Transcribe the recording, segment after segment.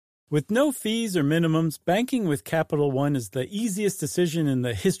With no fees or minimums, banking with Capital One is the easiest decision in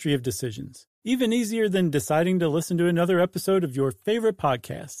the history of decisions. Even easier than deciding to listen to another episode of your favorite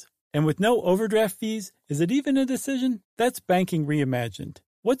podcast. And with no overdraft fees, is it even a decision? That's banking reimagined.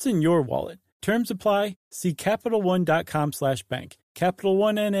 What's in your wallet? Terms apply. See CapitalOne.com/bank. Capital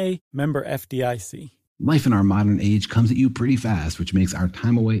One N.A., member FDIC. Life in our modern age comes at you pretty fast, which makes our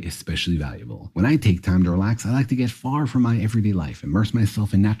time away especially valuable. When I take time to relax, I like to get far from my everyday life, immerse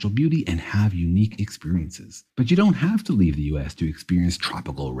myself in natural beauty, and have unique experiences. But you don't have to leave the U.S. to experience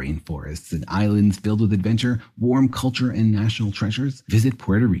tropical rainforests and islands filled with adventure, warm culture, and national treasures. Visit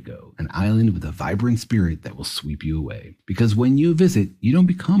Puerto Rico, an island with a vibrant spirit that will sweep you away. Because when you visit, you don't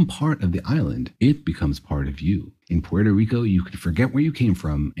become part of the island, it becomes part of you. In Puerto Rico, you can forget where you came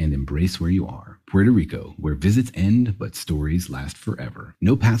from and embrace where you are. Puerto Rico, where visits end, but stories last forever.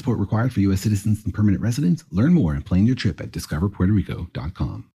 No passport required for U.S. citizens and permanent residents. Learn more and plan your trip at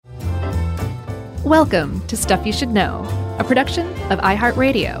discoverpuertorico.com. Welcome to Stuff You Should Know, a production of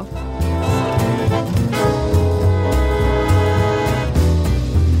iHeartRadio.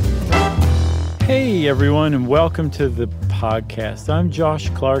 Hey, everyone, and welcome to the podcast. I'm Josh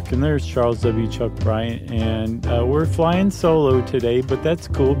Clark, and there's Charles W. Chuck Bryant, and we're flying solo today, but that's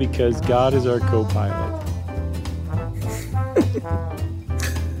cool because God is our co-pilot.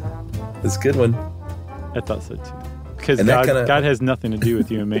 That's a good one. I thought so, too. Because God has nothing to do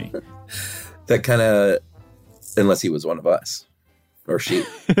with you and me. That kind of, unless he was one of us, or she.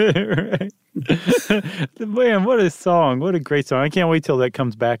 Right. Man, what a song. What a great song. I can't wait till that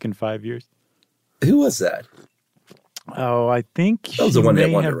comes back in 5 years. Who was that? Oh, I think that was a one-hit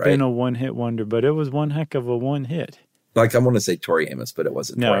wonder, right? Been a one-hit wonder, but it was one heck of a one-hit. Like, I want to say Tori Amos, but it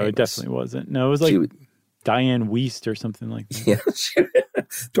wasn't. No, Tori it Amos. Definitely wasn't. No, it was like Diane Wiest or something like that. Yeah,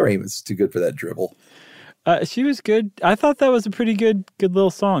 Tori Amos is too good for that dribble. She was good. I thought that was a pretty good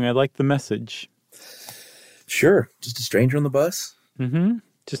little song. I liked the message. Sure, just a stranger on the bus. Mm-hmm.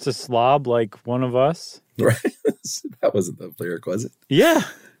 Just a slob like one of us. Right. That wasn't the lyric, was it? Yeah.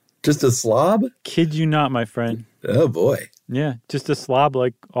 Just a slob? Kid you not, my friend. Oh, boy. Yeah, just a slob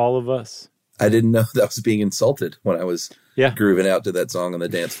like all of us. I didn't know that was being insulted when I was grooving out to that song on the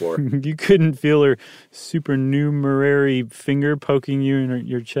dance floor. You couldn't feel her supernumerary finger poking you in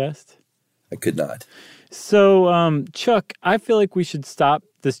your chest? I could not. So, Chuck, I feel like we should stop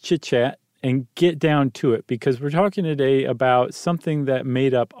this chit-chat and get down to it because we're talking today about something that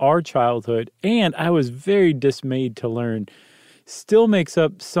made up our childhood, and I was very dismayed to learn still makes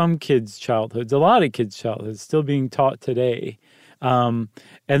up some kids' childhoods, a lot of kids' childhoods still being taught today, and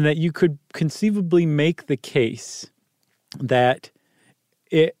that you could conceivably make the case that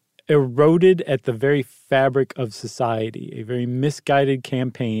it eroded at the very fabric of society, a very misguided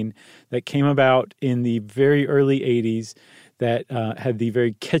campaign that came about in the very early 80s that had the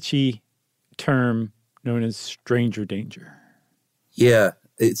very catchy term known as stranger danger. Yeah,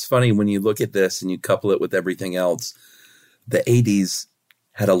 it's funny when you look at this and you couple it with everything else. The 80s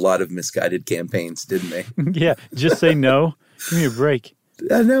had a lot of misguided campaigns, didn't they? Yeah, just say no. Give me a break.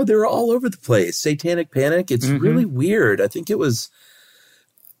 No, they were all over the place. Satanic Panic, it's really weird. I think it was,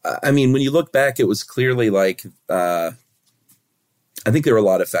 I mean, when you look back, it was clearly like, I think there were a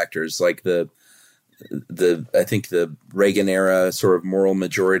lot of factors, like I think the Reagan era sort of moral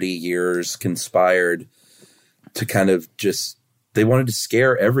majority years conspired to kind of just, they wanted to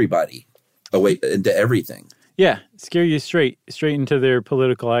scare everybody away into everything. Yeah, scare you straight into their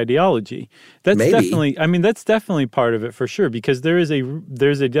political ideology. That's Maybe. that's definitely part of it for sure, because there's a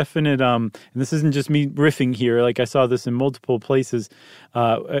definite, and this isn't just me riffing here, like I saw this in multiple places,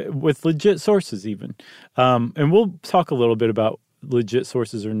 with legit sources even. And we'll talk a little bit about legit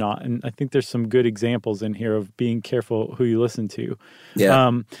sources or not. And I think there's some good examples in here of being careful who you listen to.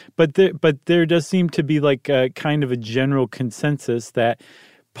 Yeah. But there does seem to be like a kind of a general consensus that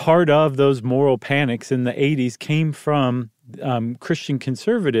part of those moral panics in the 80s came from Christian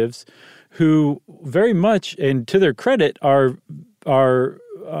conservatives who very much, and to their credit, are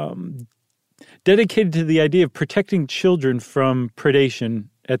dedicated to the idea of protecting children from predation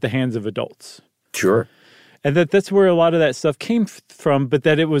at the hands of adults. Sure. And that's where a lot of that stuff came from, but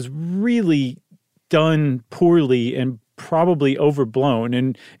that it was really done poorly and probably overblown.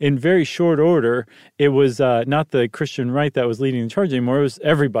 And in very short order, it was not the Christian right that was leading the charge anymore. It was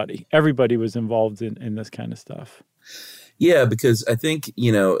everybody. Everybody was involved in this kind of stuff. Yeah, because I think,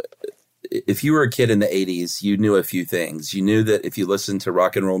 if you were a kid in the 80s, you knew a few things. You knew that if you listened to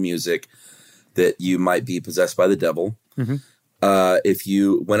rock and roll music, that you might be possessed by the devil. Mm-hmm. If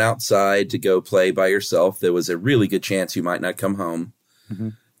you went outside to go play by yourself, there was a really good chance you might not come home. Mm-hmm.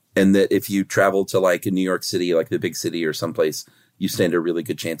 And that if you traveled to like in New York City, like the big city or someplace, you stand a really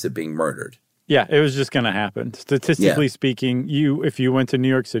good chance of being murdered. Yeah, it was just going to happen. Statistically speaking, if you went to New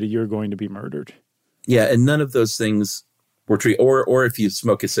York City, you're going to be murdered. Yeah, and none of those things were true. Or if you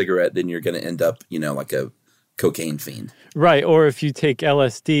smoke a cigarette, then you're going to end up, like a cocaine fiend. Right, or if you take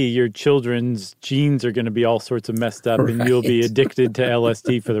LSD, your children's genes are going to be all sorts of messed up, and you'll be addicted to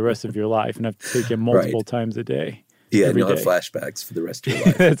LSD for the rest of your life and have to take it multiple times a day. Yeah, and you'll have flashbacks for the rest of your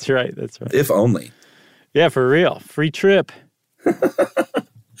life. That's right. If only. Yeah, for real. Free trip.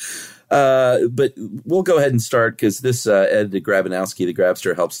 But we'll go ahead and start because this Ed Grabanowski, the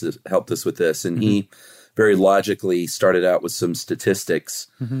Grabster, helped us with this, and he very logically started out with some statistics.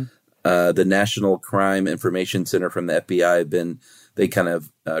 The National Crime Information Center from the FBI they kind of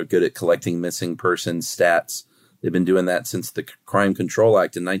are good at collecting missing persons stats. They've been doing that since the Crime Control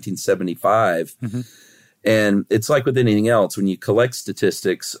Act in 1975. And it's like with anything else, when you collect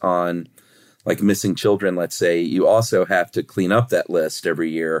statistics on like missing children, let's say, you also have to clean up that list every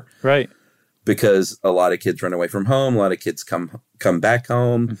year. Right. Because a lot of kids run away from home. A lot of kids come back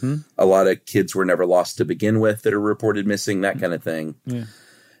home. A lot of kids were never lost to begin with that are reported missing, that kind of thing. Yeah.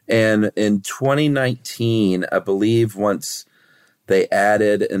 And in 2019, I believe once they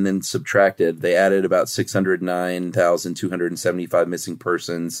added and then subtracted, they added about 609,275 missing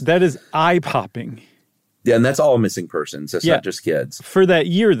persons. That is eye-popping. Yeah, and that's all missing persons. That's not just kids. For that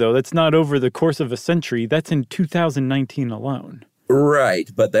year, though, that's not over the course of a century. That's in 2019 alone. Right,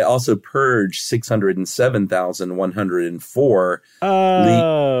 but they also purged 607,104.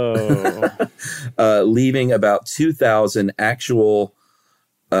 Leaving about 2,000 actual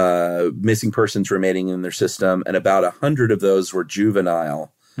missing persons remaining in their system, and about 100 of those were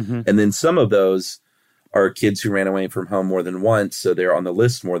juvenile. And then some of those are kids who ran away from home more than once, so they're on the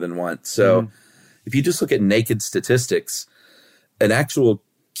list more than once. So if you just look at naked statistics, an actual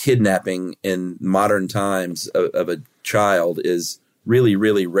kidnapping in modern times of a child is really,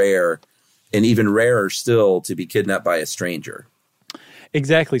 really rare, and even rarer still to be kidnapped by a stranger.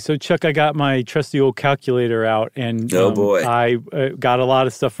 Exactly. So, Chuck, I got my trusty old calculator out, and oh boy, I got a lot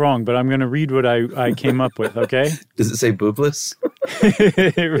of stuff wrong, but I'm going to read what I came up with, okay? Does it say boobless?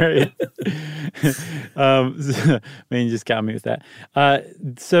 Right. Man, you just got me with that.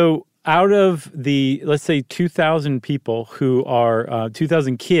 So out of the, let's say, 2,000 people who are,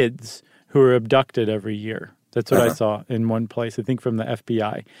 2,000 kids who are abducted every year. That's what I saw in one place, I think from the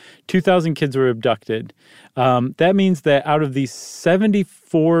FBI. 2,000 kids were abducted. That means that out of these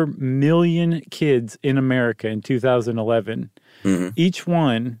 74 million kids in America in 2011, each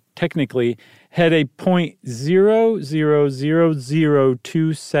one technically had a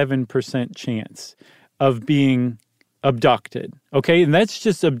 0.000027% chance of being abducted. Okay? And that's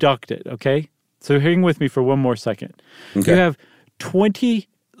just abducted, okay? So hang with me for one more second. Okay.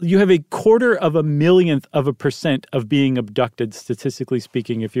 You have a 0.25% of being abducted, statistically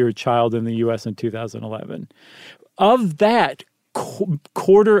speaking, if you're a child in the U.S. in 2011. Of that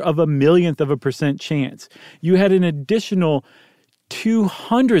 0.25% chance, you had an additional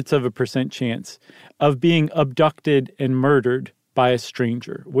 0.02% chance of being abducted and murdered by a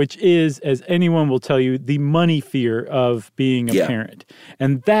stranger, which is, as anyone will tell you, the money fear of being a parent.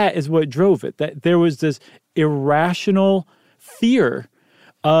 And that is what drove it. That there was this irrational fear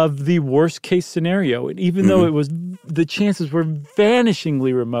of the worst case scenario. And even though the chances were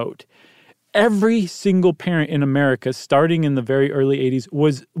vanishingly remote, every single parent in America, starting in the very early 80s,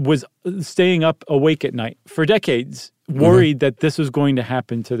 was staying up awake at night for decades, worried that this was going to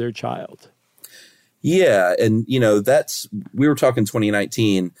happen to their child. Yeah. And, we were talking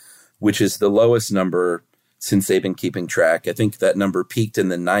 2019, which is the lowest number since they've been keeping track. I think that number peaked in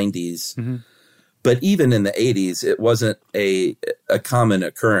the 90s. But even in the 80s, it wasn't a common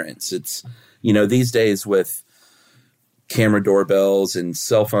occurrence. It's, these days with camera doorbells and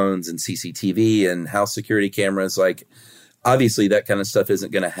cell phones and CCTV and house security cameras, like, obviously that kind of stuff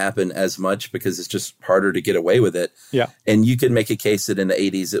isn't going to happen as much because it's just harder to get away with it. Yeah. And you could make a case that in the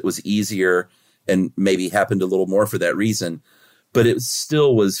 80s it was easier and maybe happened a little more for that reason. But it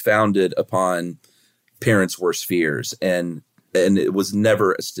still was founded upon parents' worst fears. And it was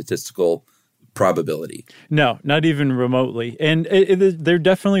never a statistical probability. No, not even remotely. And there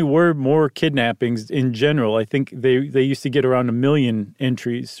definitely were more kidnappings in general. I think they used to get around 1 million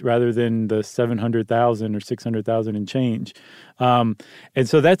entries rather than the 700,000 or 600,000 and change. And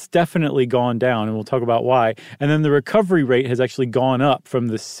so that's definitely gone down, and we'll talk about why. And then the recovery rate has actually gone up from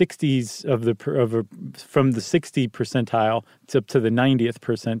the 60s from the 60 percentile up to the 90th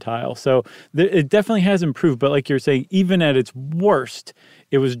percentile. So it definitely has improved. But like you're saying, even at its worst,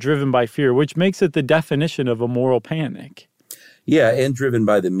 it was driven by fear, which makes it the definition of a moral panic. Yeah, and driven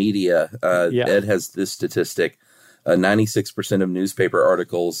by the media. Ed has this statistic. 96% of newspaper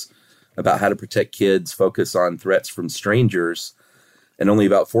articles about how to protect kids focus on threats from strangers, and only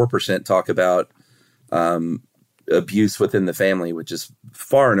about 4% talk about abuse within the family, which is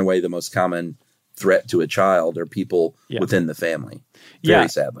far and away the most common threat to a child or people within the family. Very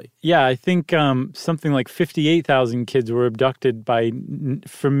sadly. Yeah, I think something like 58,000 kids were abducted by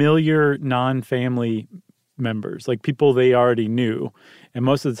familiar non-family members, like people they already knew. And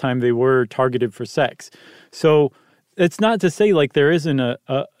most of the time they were targeted for sex. So it's not to say like there isn't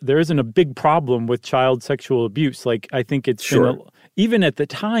a big problem with child sexual abuse. Like I think it's even at the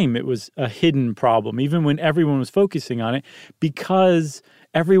time it was a hidden problem, even when everyone was focusing on it, because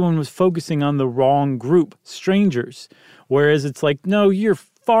everyone was focusing on the wrong group, strangers. Whereas it's like, no, you're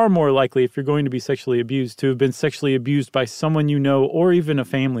far more likely, if you're going to be sexually abused, to have been sexually abused by someone you know or even a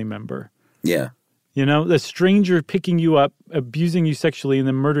family member. Yeah. You know, the stranger picking you up, abusing you sexually, and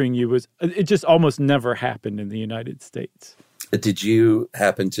then murdering you it just almost never happened in the United States. Did you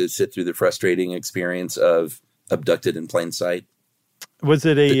happen to sit through the frustrating experience of Abducted in Plain Sight? Was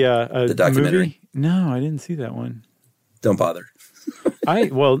it a documentary? Movie? No, I didn't see that one. Don't bother. I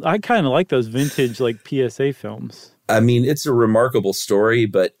kind of like those vintage like PSA films. I mean, it's a remarkable story,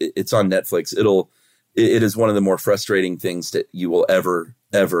 but it's on Netflix. It is one of the more frustrating things that you will ever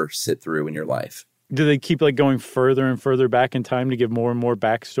sit through in your life. Do they keep like going further and further back in time to give more and more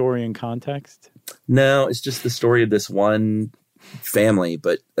backstory and context? No, it's just the story of this one family,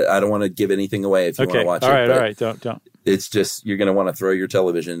 but I don't want to give anything away if you want to watch it. All right. Don't. It's just, you're going to want to throw your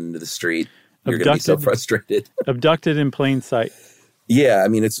television into the street. You're going to be so frustrated. Abducted in Plain Sight. Yeah, I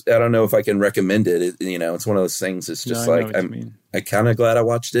mean, I don't know if I can recommend it. It's one of those things. It's just I'm kind of glad I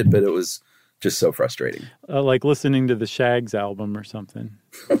watched it, but it was just so frustrating. Like listening to the Shags album or something.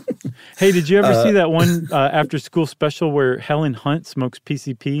 Hey, did you ever see that one after school special where Helen Hunt smokes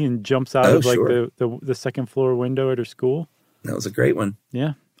PCP and jumps out of like the second floor window at her school? That was a great one.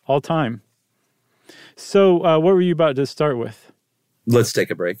 Yeah, all time. So what were you about to start with? Let's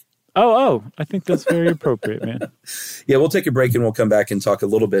take a break. Oh, I think that's very appropriate, man. Yeah, we'll take a break and we'll come back and talk a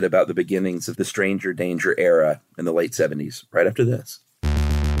little bit about the beginnings of the stranger danger era in the late 70s, right after this.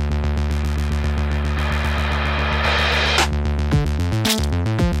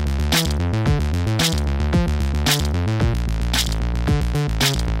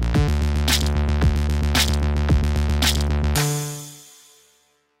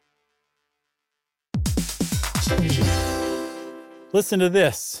 Listen to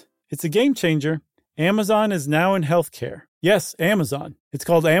this. It's a game changer. Amazon is now in healthcare. Yes, Amazon. It's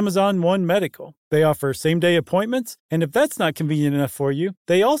called Amazon One Medical. They offer same-day appointments, and if that's not convenient enough for you,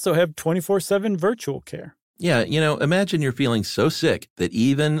 they also have 24/7 virtual care. Yeah, imagine you're feeling so sick that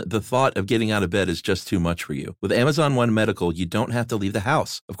even the thought of getting out of bed is just too much for you. With Amazon One Medical, you don't have to leave the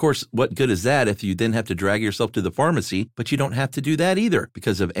house. Of course, what good is that if you then have to drag yourself to the pharmacy, but you don't have to do that either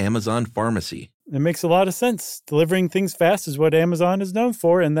because of Amazon Pharmacy. It makes a lot of sense. Delivering things fast is what Amazon is known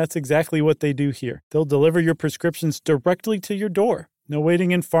for, and that's exactly what they do here. They'll deliver your prescriptions directly to your door. No waiting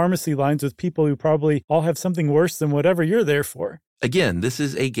in pharmacy lines with people who probably all have something worse than whatever you're there for. Again, this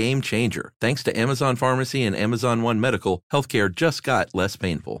is a game changer. Thanks to Amazon Pharmacy and Amazon One Medical, healthcare just got less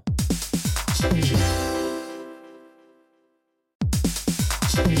painful.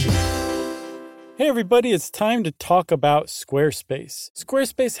 Hey everybody, it's time to talk about Squarespace.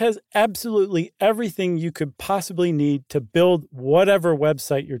 Squarespace has absolutely everything you could possibly need to build whatever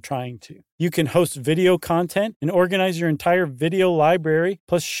website you're trying to. You can host video content and organize your entire video library,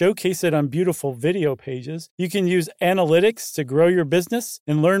 plus showcase it on beautiful video pages. You can use analytics to grow your business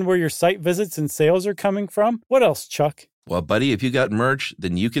and learn where your site visits and sales are coming from. What else, Chuck? Well, buddy, if you got merch,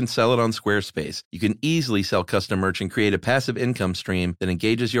 then you can sell it on Squarespace. You can easily sell custom merch and create a passive income stream that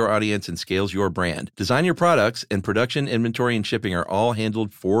engages your audience and scales your brand. Design your products, and production, inventory, and shipping are all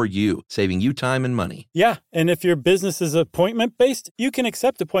handled for you, saving you time and money. Yeah, and if your business is appointment-based, you can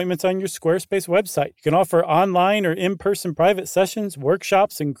accept appointments on your Squarespace website. You can offer online or in-person private sessions,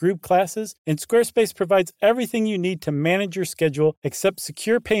 workshops, and group classes, and Squarespace provides everything you need to manage your schedule, accept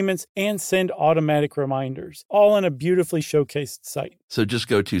secure payments, and send automatic reminders, all on a beautifully showcased site. So just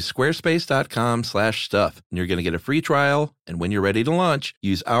go to squarespace.com/stuff and you're going to get a free trial. And when you're ready to launch,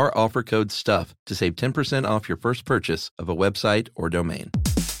 use our offer code STUFF to save 10% off your first purchase of a website or domain.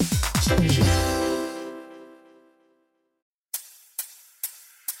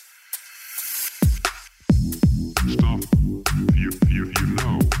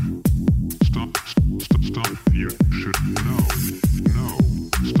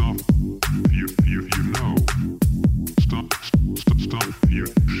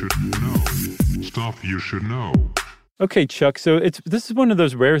 You should know. Okay, Chuck, so this is one of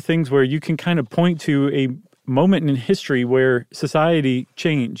those rare things where you can kind of point to moment in history where society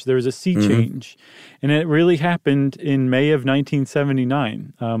changed. There was a sea change. And it really happened in May of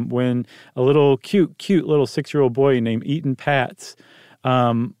 1979 when a little cute little 6-year-old boy named Eaton Patz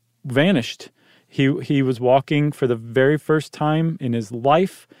vanished. He was walking for the very first time in his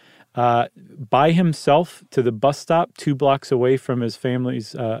life by himself to the bus stop 2 blocks away from his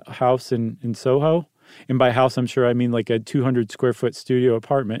family's house in Soho. And by house, I'm sure I mean like a 200 square foot studio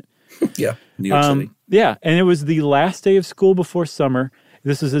apartment. Yeah, New York City. Yeah, and it was the last day of school before summer.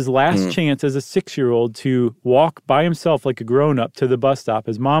 This was his last chance as a 6-year-old to walk by himself like a grown-up to the bus stop.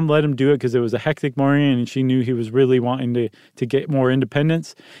 His mom let him do it because it was a hectic morning and she knew he was really wanting to get more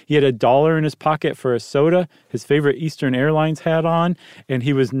independence. He had $1 in his pocket for a soda, his favorite Eastern Airlines hat on, and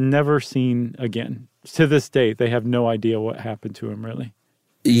he was never seen again. To this day, they have no idea what happened to him, really.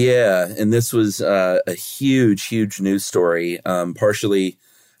 Yeah, and this was a huge news story, partially,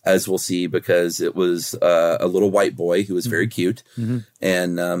 as we'll see, because it was a little white boy who was very cute,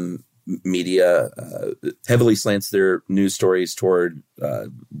 and media heavily slants their news stories toward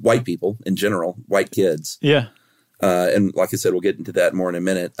white people in general, white kids. Yeah. And like I said, we'll get into that more in a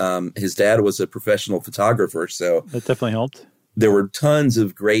minute. His dad was a professional photographer, so That definitely helped. there were tons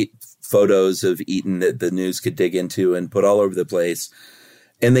of great photos of Eaton that the news could dig into and put all over the place.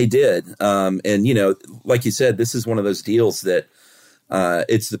 And they did. And, you know, like you said, this is one of those deals that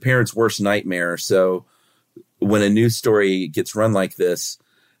it's the parent's worst nightmare. So when a news story gets run like this,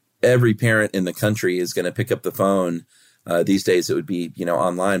 every parent in the country is going to pick up the phone. These days it would be, you know,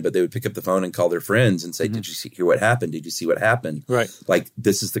 online, but they would pick up the phone and call their friends and say, did you hear what happened? Did you see what happened? Right. Like,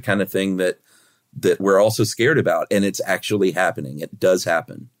 this is the kind of thing that we're also scared about. And it's actually happening. It does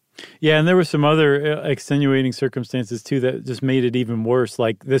happen. Yeah, and there were some other extenuating circumstances, too, that just made it even worse.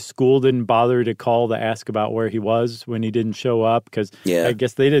 Like, this school didn't bother to call to ask about where he was when he didn't show up because I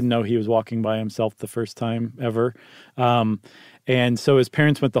guess they didn't know he was walking by himself the first time ever. And so his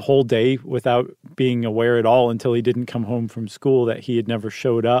parents went the whole day without being aware at all until he didn't come home from school that he had never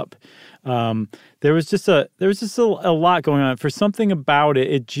showed up. There was just a lot going on. For something about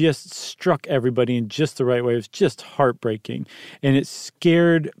it, it just struck everybody in just the right way. It was just heartbreaking, and it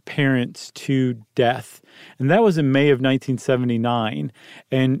scared parents to death. And that was in May of 1979.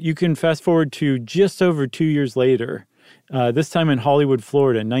 And you can fast forward to just over 2 years later. This time in Hollywood,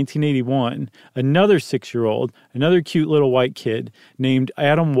 Florida, in 1981, another 6-year-old, another cute little white kid named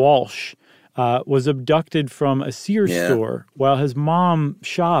Adam Walsh was abducted from a Sears store while his mom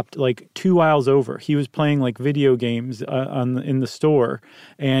shopped like 2 aisles over. He was playing like video games in the store,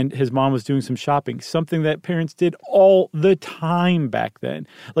 and his mom was doing some shopping, something that parents did all the time back then.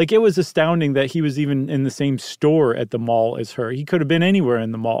 Like, it was astounding that he was even in the same store at the mall as her. He could have been anywhere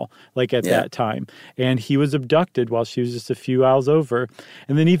in the mall, like at that time. And he was abducted while she was just a few aisles over.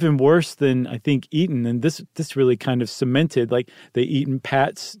 And then even worse than, I think, Eaton, and this really kind of cemented, like, the Eaton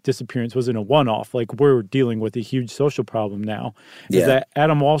Patz disappearance wasn't a one-off. Like, we're dealing with a huge social problem now. Is that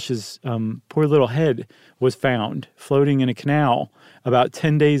Adam Walsh's poor little head was found floating in a canal about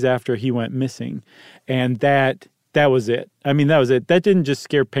 10 days after he went missing. And that was it. I mean, that was it. That didn't just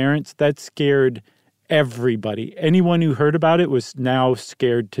scare parents. That scared everybody. Anyone who heard about it was now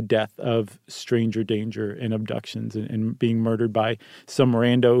scared to death of stranger danger and abductions and being murdered by some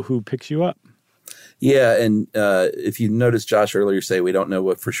rando who picks you up. Yeah, and if you noticed Josh earlier say we don't know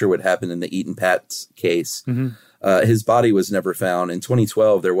what for sure what happened in the Eaton Patz case, his body was never found. In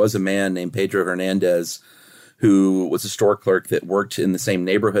 2012, there was a man named Pedro Hernandez who was a store clerk that worked in the same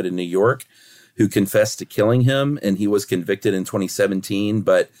neighborhood in New York who confessed to killing him, and he was convicted in 2017.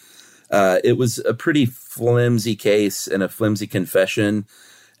 But it was a pretty flimsy case and a flimsy confession.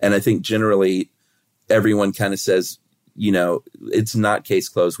 And I think generally everyone kind of says, you know, it's not case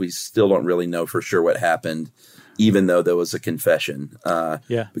closed. We still don't really know for sure what happened, even though there was a confession.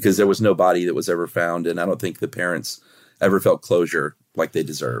 Because there was no body that was ever found. And I don't think the parents ever felt closure like they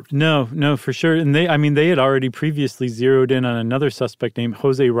deserved. No, for sure. And they had already previously zeroed in on another suspect named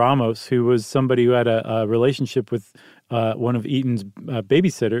Jose Ramos, who was somebody who had a relationship with one of Eaton's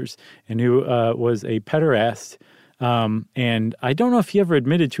babysitters and who was a pederast. And I don't know if he ever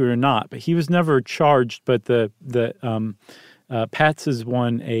admitted to it or not, but he was never charged. But the Patz has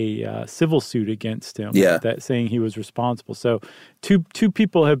won a civil suit against him, that saying he was responsible. So two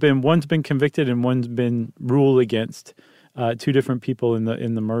people one's been convicted and one's been ruled against. Two different people in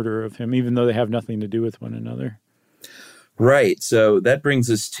the murder of him, even though they have nothing to do with one another. Right. So that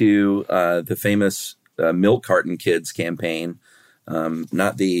brings us to the famous Milk Carton Kids campaign,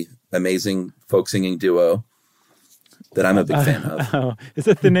 not the amazing folk singing duo that I'm a big fan of. Is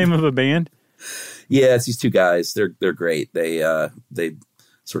that the name of a band? Yeah, it's these two guys. They're great. They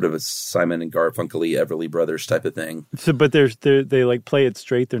sort of a Simon and Garfunkel-y Everly Brothers type of thing. So, but they like play it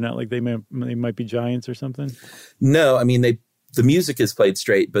straight. They're not like they might be giants or something. No, I mean the music is played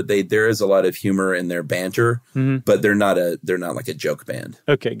straight, but there is a lot of humor in their banter. But they're not like a joke band.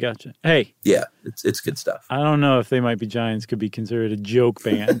 Okay, gotcha. Hey, yeah, it's good stuff. I don't know if They Might Be Giants could be considered a joke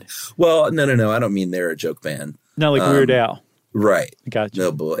band. Well, no, I don't mean they're a joke band. Not like Weird Al. Right. Gotcha.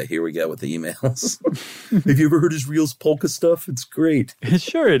 Oh boy, here we go with the emails. Have you ever heard his Reels polka stuff? It's great.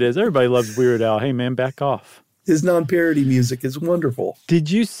 Sure it is. Everybody loves Weird Al. Hey man, back off. His non-parody music is wonderful. Did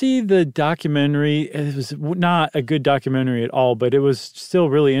you see the documentary? It was not a good documentary at all, but it was still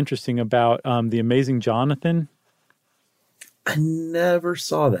really interesting about The Amazing Jonathan. I never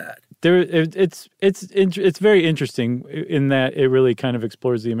saw that. It's very interesting in that it really kind of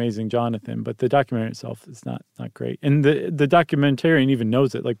explores The Amazing Jonathan, but the documentary itself is not great. And the documentarian even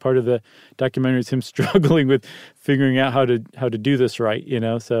knows it. Like part of the documentary is him struggling with figuring out how to do this right, you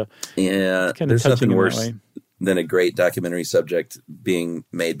know? So yeah, kind of there's nothing worse way. Than a great documentary subject being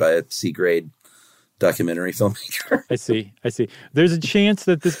made by a C-grade documentary filmmaker. I see. There's a chance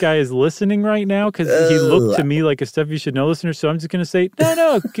that this guy is listening right now because he looked to me like a Stuff You Should Know listener. So I'm just going to say,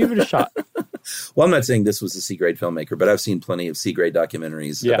 no, give it a shot. Well, I'm not saying this was a C-grade filmmaker, but I've seen plenty of C-grade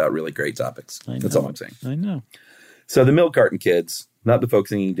documentaries about really great topics. That's all I'm saying. I know. So the Milk Carton Kids, not the folk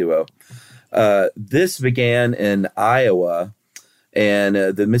singing duo. This began in Iowa, and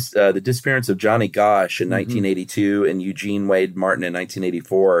the disappearance of Johnny Gosch in 1982 and Eugene Wade Martin in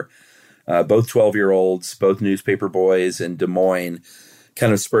 1984. Both 12-year-olds, both newspaper boys in Des Moines,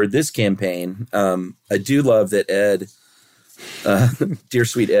 kind of spurred this campaign. I do love that Ed, dear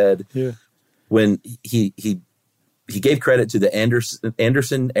sweet Ed, when he gave credit to the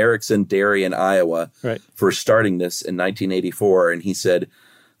Anderson Erickson Dairy in Iowa for starting this in 1984, and he said,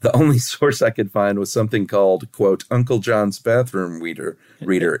 the only source I could find was something called, quote, Uncle John's bathroom reader,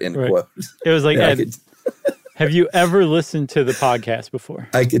 end quote. It was like, Ed, have you ever listened to the podcast before?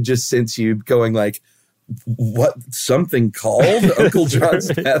 I could just sense you going like, what? Something called Uncle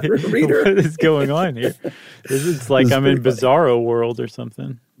John's bathroom reader? What is going on here? It's like I'm in Bizarro World or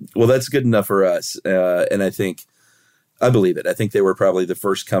something. Well, that's good enough for us. And I believe it. I think they were probably the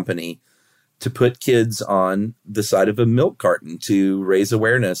first company to put kids on the side of a milk carton to raise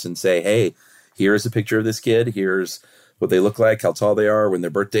awareness and say, hey, here's a picture of this kid. Here's what they look like, how tall they are, when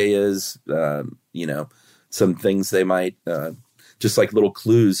their birthday is, some things they might, just like little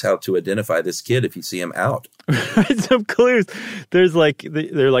clues how to identify this kid if you see him out. Some clues. There's like,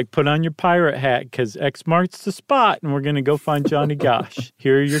 they're like, put on your pirate hat because X marks the spot and we're going to go find Johnny Gosch.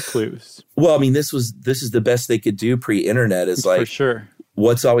 Here are your clues. Well, I mean, this is the best they could do pre-internet is like, for sure.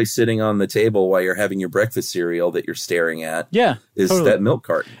 What's always sitting on the table while you're having your breakfast cereal that you're staring at? Yeah, is totally. That milk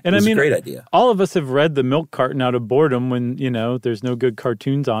carton. And a great idea. All of us have read the milk carton out of boredom when, there's no good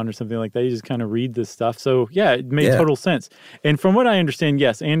cartoons on or something like that. You just kind of read this stuff. So, yeah, it made total sense. And from what I understand,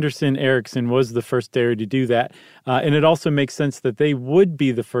 yes, Anderson Erickson was the first dairy to do that. And it also makes sense that they would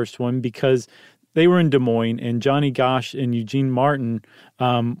be the first one because they were in Des Moines, and Johnny Gosch and Eugene Martin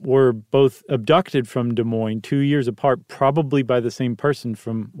were both abducted from Des Moines 2 years apart, probably by the same person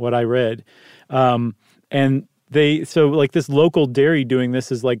from what I read. And this local dairy doing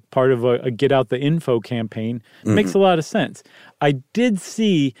this is like part of a get out the info campaign. Makes a lot of sense. I did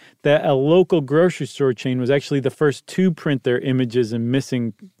see that a local grocery store chain was actually the first to print their images and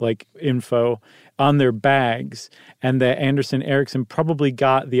missing info on their bags, and that Anderson Erickson probably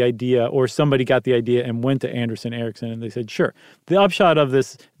got the idea, or somebody got the idea and went to Anderson Erickson and they said, sure. The upshot of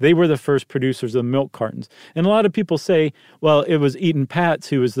this, they were the first producers of milk cartons. And a lot of people say, well, it was Eaton Patz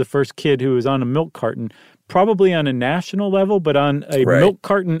who was the first kid who was on a milk carton, probably on a national level, but on a milk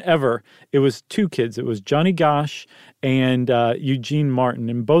carton ever, it was two kids. It was Johnny Gosch and Eugene Martin,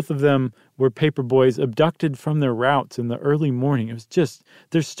 and both of them were paper boys abducted from their routes in the early morning. It was just,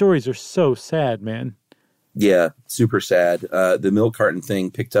 their stories are so sad, man. Yeah, super sad. The milk carton thing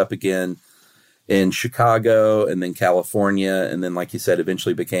picked up again in Chicago and then California, and then, like you said,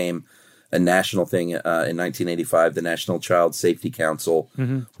 eventually became a national thing in 1985, the National Child Safety Council,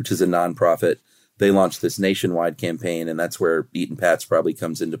 which is a nonprofit. They launched this nationwide campaign, and that's where Eaton Patz probably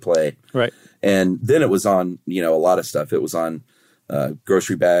comes into play. Right. And then it was on, a lot of stuff. It was on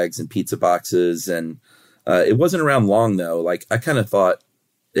grocery bags and pizza boxes, and it wasn't around long, though. Like, I kind of thought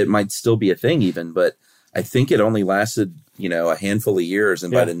it might still be a thing even, but I think it only lasted, a handful of years.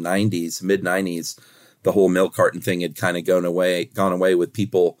 And by the mid-90s, the whole milk carton thing had kind of gone away with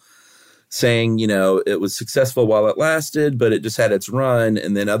people saying, it was successful while it lasted, but it just had its run.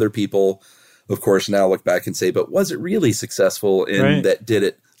 And then other people, of course, now look back and say, but was it really successful? And that did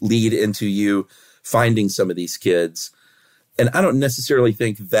it lead into you finding some of these kids? And I don't necessarily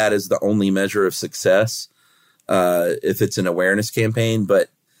think that is the only measure of success if it's an awareness campaign, but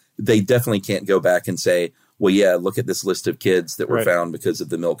they definitely can't go back and say, well, yeah, look at this list of kids that were found because of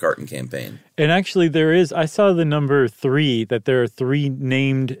the milk carton campaign. And actually I saw the number 3, that there are 3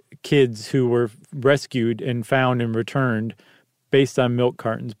 named kids who were rescued and found and returned based on milk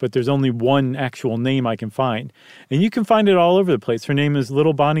cartons, but there's only one actual name I can find. And you can find it all over the place. Her name is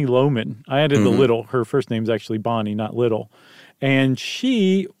Little Bonnie Loman. I added the Little. Her first name's actually Bonnie, not Little. And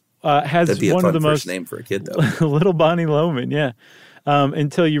she has That'd be one a of the fun most first name for a kid, though. Little Bonnie Loman, yeah.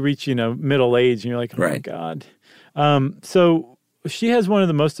 Until you reach, middle age and you're like, oh my God. So she has one of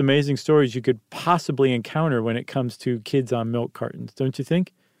the most amazing stories you could possibly encounter when it comes to kids on milk cartons, don't you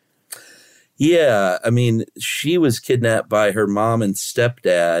think? Yeah. I mean, she was kidnapped by her mom and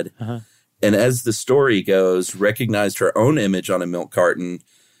stepdad. And as the story goes, recognized her own image on a milk carton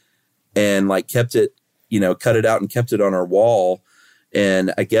and kept it, cut it out and kept it on her wall.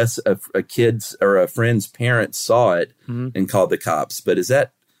 And I guess a kid's or a friend's parents saw it and called the cops. But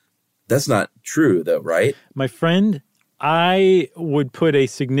that's not true though, right? My friend, I would put a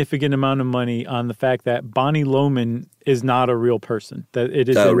significant amount of money on the fact that Bonnie Loman is not a real person, that it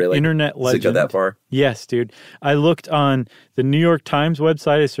is an internet legend. Does it go that far? Yes, dude. I looked on the New York Times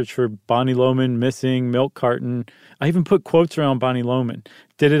website. I searched for Bonnie Loman missing milk carton. I even put quotes around Bonnie Loman.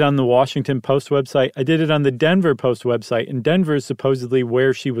 Did it on the Washington Post website. I did it on the Denver Post website. And Denver is supposedly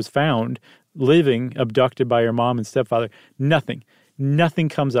where she was found, living, abducted by her mom and stepfather. Nothing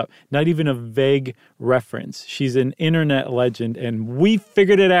comes up. Not even a vague reference. She's an internet legend, and we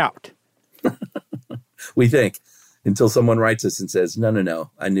figured it out. We think. Until someone writes us and says,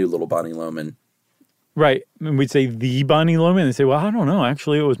 no, I knew Little Bonnie Loman. Right. And we'd say the Bonnie Loman. They say, well, I don't know.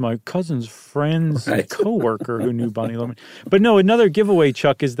 Actually, it was my cousin's friend's coworker who knew Bonnie Loman. But no, another giveaway,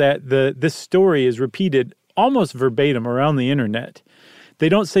 Chuck, is that this story is repeated almost verbatim around the internet. They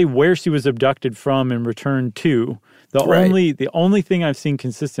don't say where she was abducted from and returned to. The only thing I've seen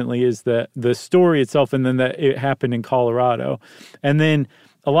consistently is the story itself, and then that it happened in Colorado. And then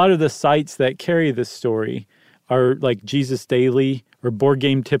a lot of the sites that carry this story are like Jesus Daily or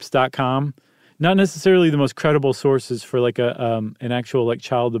BoardGameTips.com. Not necessarily the most credible sources for an actual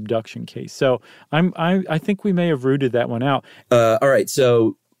child abduction case. So I think we may have rooted that one out. All right.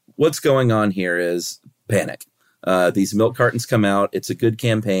 So what's going on here is panic. These milk cartons come out. It's a good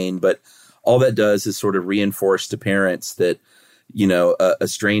campaign, but all that does is sort of reinforce to parents that, a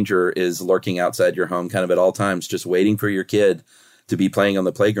stranger is lurking outside your home kind of at all times, just waiting for your kid to be playing on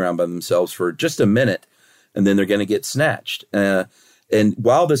the playground by themselves for just a minute, and then they're going to get snatched. And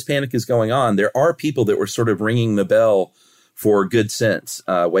while this panic is going on, there are people that were sort of ringing the bell for good sense.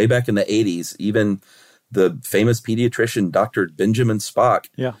 Way back in the 80s, even the famous pediatrician, Dr. Benjamin Spock,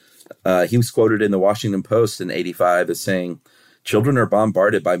 he was quoted in the Washington Post in 85 as saying, "Children are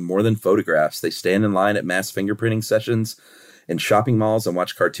bombarded by more than photographs. They stand in line at mass fingerprinting sessions in shopping malls and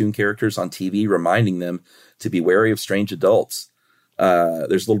watch cartoon characters on TV reminding them to be wary of strange adults."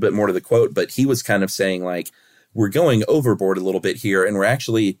 There's a little bit more to the quote, but he was kind of saying we're going overboard a little bit here, and we're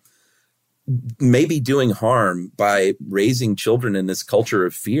actually maybe doing harm by raising children in this culture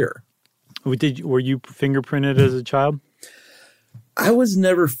of fear. Were you fingerprinted as a child? I was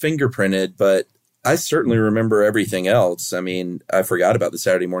never fingerprinted, but I certainly remember everything else. I mean, I forgot about the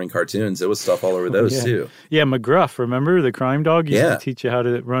Saturday morning cartoons. There was stuff all over those too. Yeah, McGruff, remember the crime dog? Used to teach you how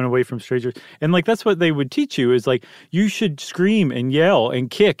to run away from strangers. And that's what they would teach you is you should scream and yell and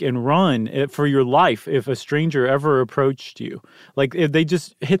kick and run for your life if a stranger ever approached you. If they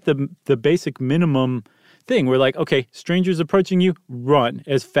just hit the basic minimum thing. We're okay, strangers approaching you, run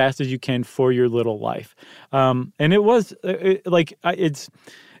as fast as you can for your little life. And it was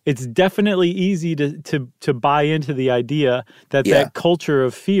it's definitely easy to buy into the idea that culture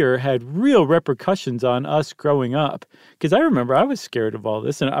of fear had real repercussions on us growing up. Because I remember I was scared of all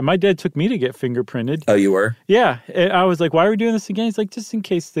this, and my dad took me to get fingerprinted. Oh, you were? Yeah. And I was like, why are we doing this again? He's like, just in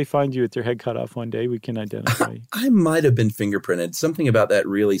case they find you with your head cut off one day, we can identify you. I might have been fingerprinted. Something about that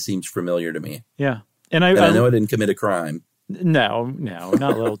really seems familiar to me. Yeah. And I know I didn't commit a crime. No,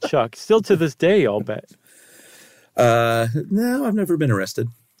 not little Chuck. Still to this day, I'll bet. No, I've never been arrested.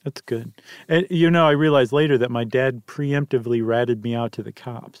 That's good. And, I realized later that my dad preemptively ratted me out to the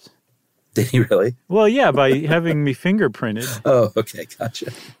cops. Did he really? Well, yeah, by having me fingerprinted. Oh, okay.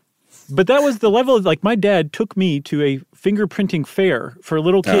 Gotcha. But that was the level of, my dad took me to a fingerprinting fair for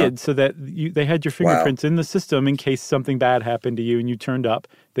little kids so that they had your fingerprints in the system in case something bad happened to you and you turned up,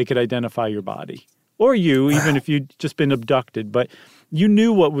 they could identify your body. Or you, even if you'd just been abducted. But you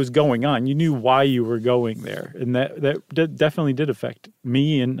knew what was going on. You knew why you were going there. And that definitely did affect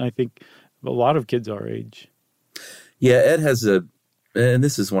me and I think a lot of kids our age. Yeah, Ed has and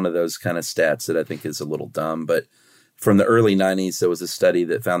this is one of those kind of stats that I think is a little dumb, but from the early 90s, there was a study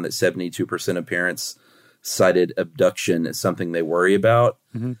that found that 72% of parents cited abduction as something they worry about.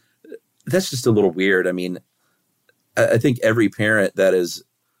 Mm-hmm. That's just a little weird. I mean, I think every parent that is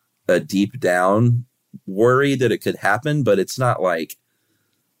a deep down worry that it could happen, but it's not like,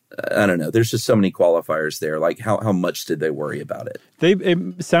 I don't know. There's just so many qualifiers there. Like how much did they worry about it?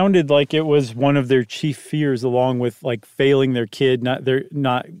 It sounded like it was one of their chief fears, along with like failing their kid,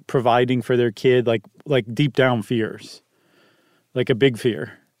 not providing for their kid, like deep down fears, like a big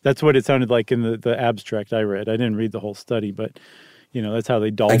fear. That's what it sounded like in the abstract I read. I didn't read the whole study, but that's how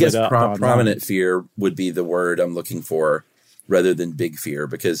they dolled it up. I guess prominent fear would be the word I'm looking for, rather than big fear,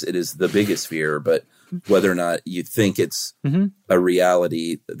 because it is the biggest fear, but whether or not you think it's a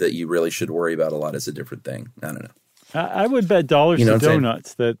reality that you really should worry about a lot is a different thing. I don't know. I would bet dollars to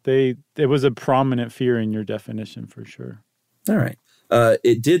donuts that it was a prominent fear in your definition for sure. All right.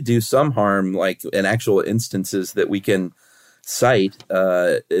 It did do some harm, like in actual instances that we can cite.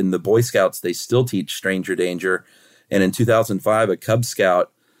 In the Boy Scouts, they still teach stranger danger. And in 2005, a Cub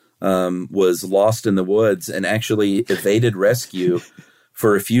Scout was lost in the woods and actually evaded rescue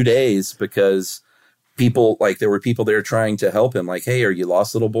for a few days because there were people there trying to help him. Like, hey, are you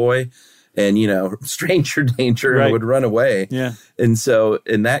lost, little boy? And, stranger danger, right. And would run away. Yeah. And so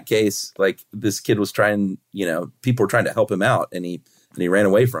in that case, like this kid was trying, people were trying to help him out and he ran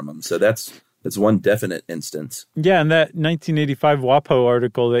away from them. So that's one definite instance. Yeah. And that 1985 WAPO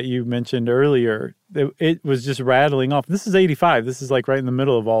article that you mentioned earlier, it was just rattling off. This is 85. This is like right in the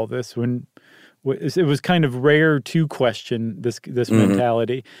middle of all this when it was kind of rare to question this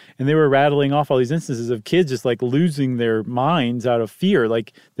mentality. And they were rattling off all these instances of kids just like losing their minds out of fear.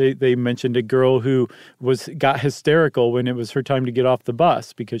 Like they mentioned a girl who got hysterical when it was her time to get off the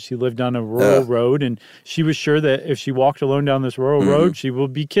bus because she lived on a rural road and she was sure that if she walked alone down this rural road, she will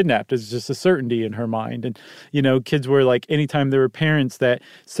be kidnapped. It's just a certainty in her mind. And, kids were like, anytime there were parents that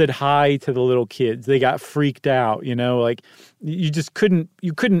said hi to the little kids, they got freaked out, like you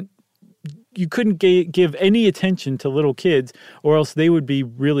couldn't give any attention to little kids or else they would be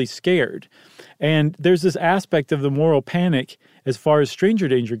really scared. And there's this aspect of the moral panic as far as stranger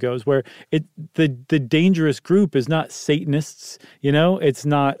danger goes, where the dangerous group is not Satanists, it's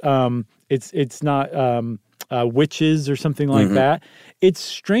not witches or something like that. It's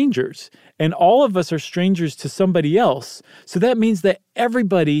strangers. And all of us are strangers to somebody else. So that means that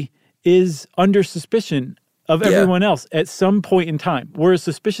everybody is under suspicion of everyone else at some point in time. We're a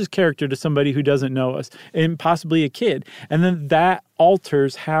suspicious character to somebody who doesn't know us, and possibly a kid. And then that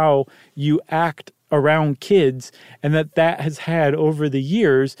alters how you act around kids, and that has had over the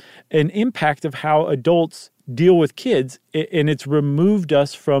years an impact of how adults deal with kids, and it's removed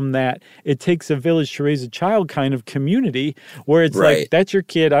us from that it takes a village to raise a child kind of community where it's like, that's your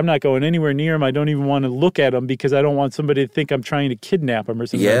kid, I'm not going anywhere near him, I don't even want to look at him because I don't want somebody to think I'm trying to kidnap him or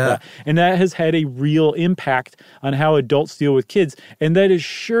something like that. And that has had a real impact on how adults deal with kids, and that is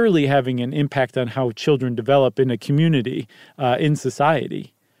surely having an impact on how children develop in a community, in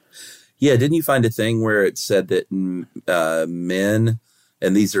society. Yeah, didn't you find a thing where it said that men,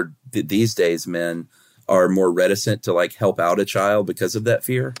 and these days men, are more reticent to like help out a child because of that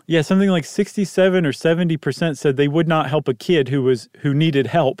fear? Yeah, something like 67 or 70% said they would not help a kid who needed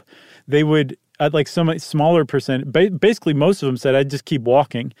help. They would, like some smaller percent, basically most of them said, I'd just keep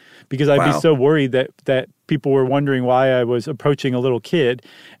walking because I'd be so worried that people were wondering why I was approaching a little kid.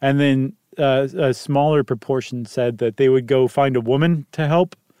 And then a smaller proportion said that they would go find a woman to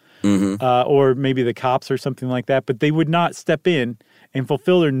help, or maybe the cops or something like that, but they would not step in and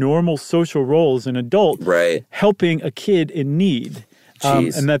fulfill their normal social role as an adult, helping a kid in need.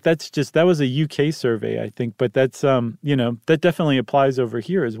 And that was a UK survey, I think, but that's, that definitely applies over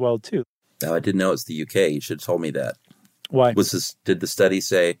here as well, too. Oh, I didn't know it's the UK. You should have told me that. Why? Did the study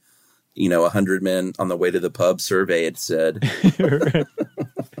say, 100 men on the way to the pub surveyed said,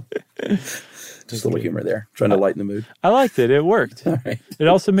 just a little humor there, trying to lighten the mood. I liked it. It worked. All right. It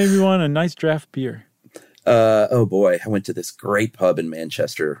also made me want a nice draft beer. Oh boy, I went to this great pub in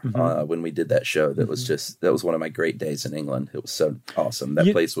Manchester when we did that show. That was one of my great days in England. It was so awesome.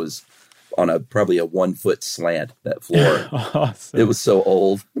 That place was on probably a 1 foot slant, that floor. Awesome. It was so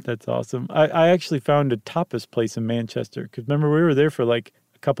old. That's awesome. I actually found a tapas place in Manchester because remember we were there for like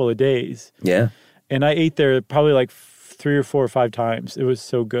a couple of days. Yeah. And I ate there probably like 3 or 4 or 5 times. It was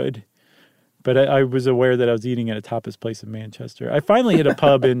so good. But I was aware that I was eating at a tapas place in Manchester. I finally hit a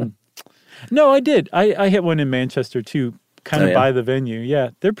pub in... No, I did. I hit one in Manchester, too, kind of by the venue. Yeah,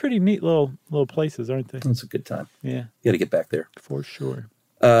 they're pretty neat little places, aren't they? It's a good time. Yeah. You got to get back there. For sure.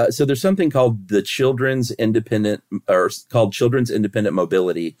 So there's something called Children's Independent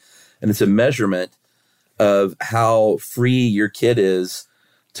Mobility, and it's a measurement of how free your kid is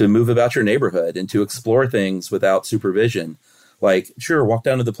to move about your neighborhood and to explore things without supervision. Like, sure, walk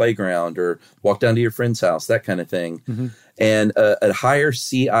down to the playground or walk down to your friend's house, that kind of thing. Mm-hmm. And a higher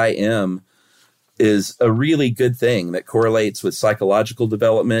CIM is a really good thing that correlates with psychological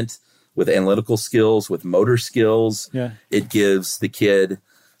development, with analytical skills, with motor skills. Yeah. It gives the kid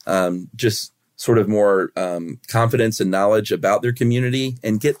just sort of more confidence and knowledge about their community.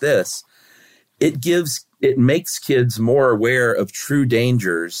 And get this, it makes kids more aware of true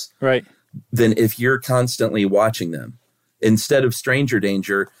dangers than if you're constantly watching them. Instead of stranger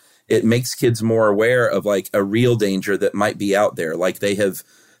danger, it makes kids more aware of like a real danger that might be out there. Like they have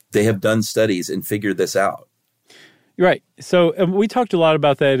done studies and figured this out. Right. So we talked a lot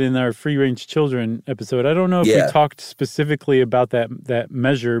about that in our Free Range Children episode. I don't know if we talked specifically about that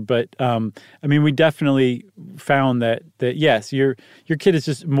measure, but we definitely found that yes, your kid is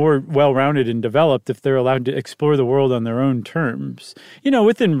just more well-rounded and developed if they're allowed to explore the world on their own terms.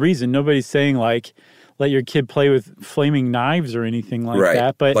 Within reason. Nobody's saying like, let your kid play with flaming knives or anything like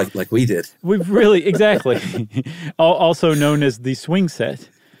that. But like we did. We've really, exactly. Also known as the swing set.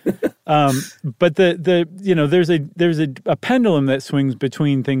 But there's a pendulum that swings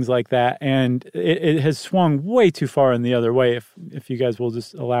between things like that, and it has swung way too far in the other way. If you guys will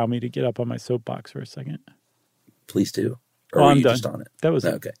just allow me to get up on my soapbox for a second. Please do. Or I'm you done. Just on it? That was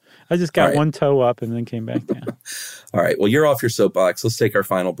okay. I just got one toe up and then came back down. All right. Well, you're off your soapbox. Let's take our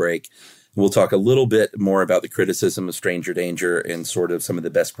final break. We'll talk a little bit more about the criticism of stranger danger and sort of some of the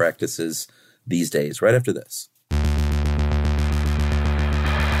best practices these days right after this.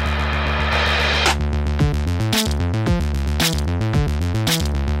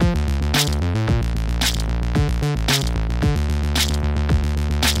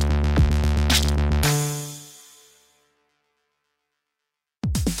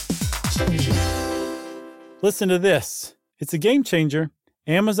 Listen to this. It's a game changer.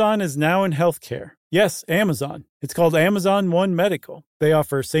 Amazon is now in healthcare. Yes, Amazon. It's called Amazon One Medical. They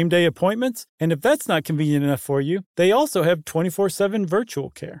offer same-day appointments, and if that's not convenient enough for you, they also have 24/7 virtual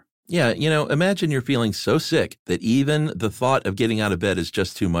care. Yeah, imagine you're feeling so sick that even the thought of getting out of bed is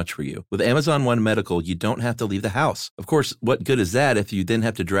just too much for you. With Amazon One Medical, you don't have to leave the house. Of course, what good is that if you then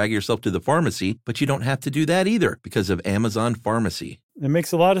have to drag yourself to the pharmacy? But you don't have to do that either because of Amazon Pharmacy. It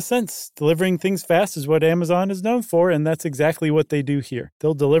makes a lot of sense. Delivering things fast is what Amazon is known for, and that's exactly what they do here.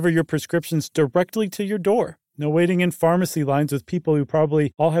 They'll deliver your prescriptions directly to your door. No waiting in pharmacy lines with people who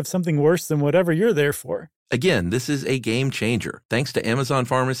probably all have something worse than whatever you're there for. Again, this is a game changer. Thanks to Amazon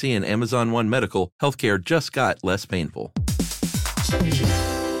Pharmacy and Amazon One Medical, healthcare just got less painful.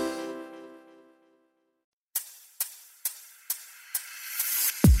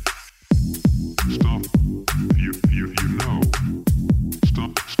 Stop. You know.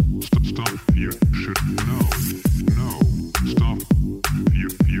 Stop. You should know. No. Stop. You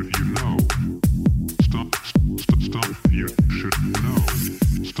know. Stop. You should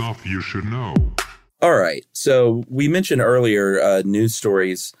know. Stop. You should know. All right. So we mentioned earlier news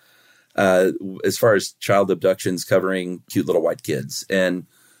stories as far as child abductions covering cute little white kids. And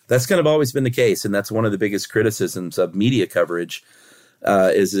that's kind of always been the case. And that's one of the biggest criticisms of media coverage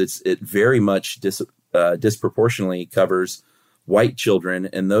is it very much disproportionately covers white children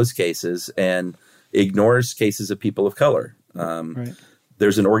in those cases and ignores cases of people of color.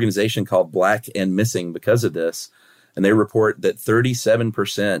 There's an organization called Black and Missing because of this. And they report that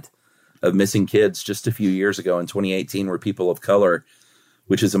 37% of missing kids just a few years ago in 2018 were people of color,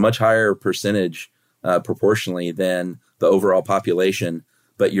 which is a much higher percentage proportionally than the overall population.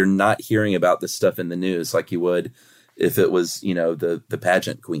 But you're not hearing about this stuff in the news like you would if it was, the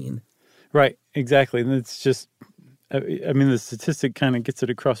pageant queen. Right, exactly. And it's just, the statistic kind of gets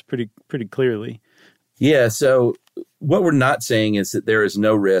it across pretty clearly. Yeah, so what we're not saying is that there is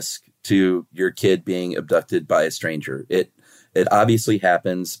no risk to your kid being abducted by a stranger. It obviously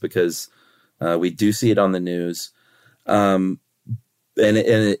happens because we do see it on the news. And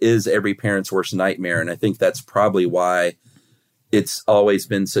it is every parent's worst nightmare. And I think that's probably why it's always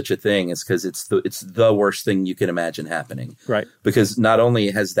been such a thing, is because it's the worst thing you can imagine happening. Right. Because not only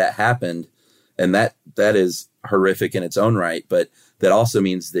has that happened, and that is horrific in its own right, but that also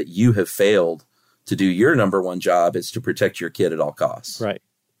means that you have failed to do your number one job, is to protect your kid at all costs. Right.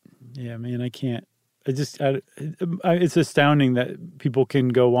 Yeah, man, I can't. It's astounding that people can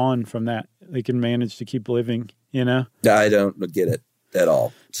go on from that. They can manage to keep living, I don't get it. at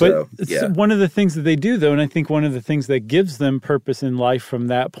all. So, But yeah. one of the things that they do, though, and I think one of the things that gives them purpose in life from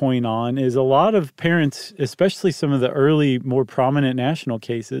that point on is a lot of parents, especially some of the early, more prominent national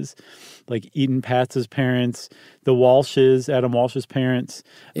cases, like Eden Patz's parents, the Walshes, Adam Walsh's parents,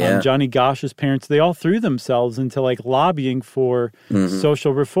 Johnny Gosch's parents, they all threw themselves into like lobbying for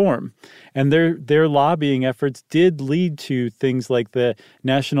social reform. And their lobbying efforts did lead to things like the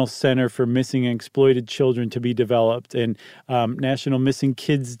National Center for Missing and Exploited Children to be developed, and National Missing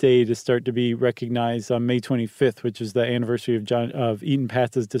Kids Day to start to be recognized on May 25th, which is the anniversary of Eden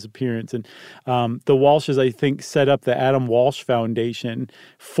Patz's disappearance. And the Walshes, I think, set up the Adam Walsh Foundation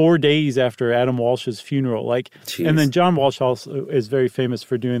 4 days after Adam Walsh's funeral. Jeez. And then John Walsh also is very famous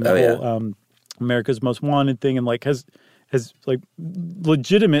for doing the whole America's Most Wanted thing, and like has like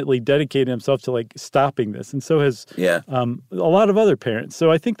legitimately dedicated himself to like stopping this, and so has a lot of other parents. So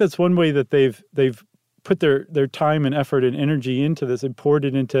I think that's one way that they've put their time and effort and energy into this and poured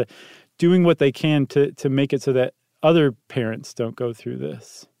it into doing what they can to make it so that other parents don't go through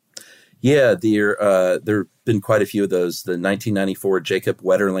this. Yeah, there have been quite a few of those. The 1994 Jacob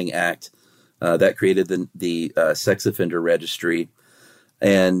Wetterling Act that created the sex offender registry,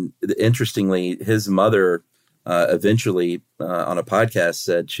 and interestingly, his mother eventually on a podcast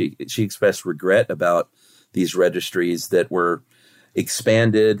said she expressed regret about these registries that were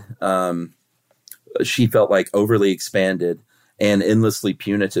expanded. She felt like overly expanded and endlessly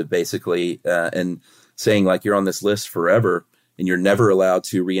punitive, basically, and saying like you're on this list forever and you're never allowed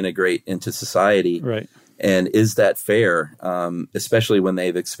to reintegrate into society. Right. And is that fair? Especially when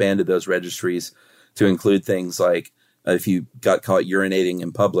they've expanded those registries to include things like if you got caught urinating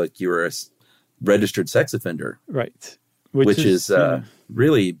in public, you were a registered sex offender. Right. Which is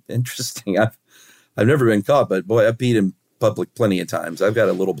really interesting. I've never been caught, but boy, I've peed in public plenty of times. I've got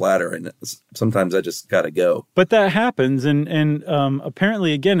a little bladder and sometimes I just got to go. But that happens. And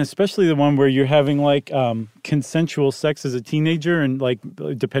apparently, again, especially the one where you're having like consensual sex as a teenager, and like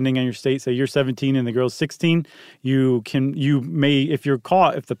depending on your state, say you're 17 and the girl's 16, you may, if you're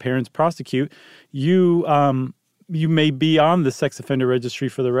caught, if the parents prosecute, you may be on the sex offender registry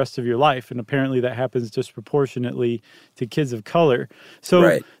for the rest of your life. And apparently that happens disproportionately to kids of color.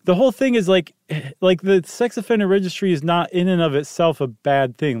 So the whole thing is like the sex offender registry is not in and of itself a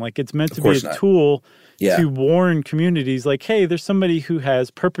bad thing. Like it's meant to be a tool to warn communities like, hey, there's somebody who has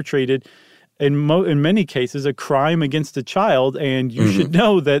perpetrated in many cases a crime against a child, and you should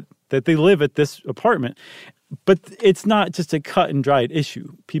know that they live at this apartment. But it's not just a cut and dried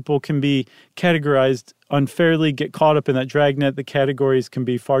issue. People can be categorized unfairly, get caught up in that dragnet. The categories can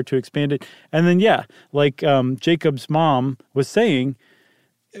be far too expanded. And then, like Jacob's mom was saying,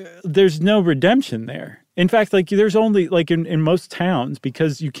 there's no redemption there. In fact, like there's only like in most towns,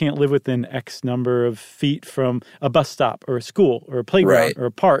 because you can't live within X number of feet from a bus stop or a school or a playground or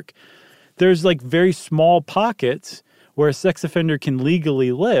a park, there's like very small pockets where a sex offender can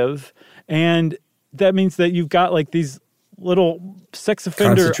legally live. And that means that you've got like these little sex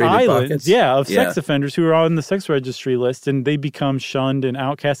offender islands, of sex offenders who are on the sex registry list, and they become shunned and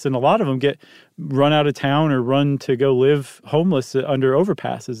outcast, and a lot of them get run out of town or run to go live homeless under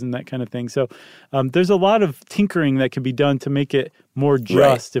overpasses and that kind of thing. So there's a lot of tinkering that can be done to make it more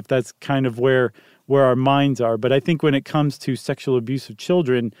just, if that's kind of where our minds are. But I think when it comes to sexual abuse of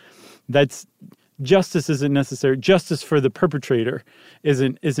children, that's justice isn't necessary. Justice for the perpetrator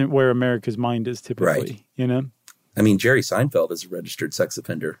isn't where America's mind is typically, you know? I mean, Jerry Seinfeld is a registered sex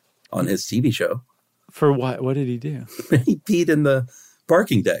offender on his TV show. For what? What did he do? He peed in the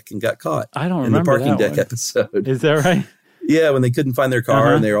parking deck and got caught. I don't remember in the parking that deck one. episode. Is that right? Yeah, when they couldn't find their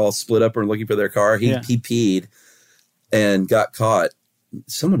car and they were all split up and looking for their car, he peed and got caught.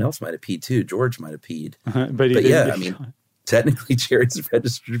 Someone else might have peed too. George might have peed. But I mean, technically Jerry's a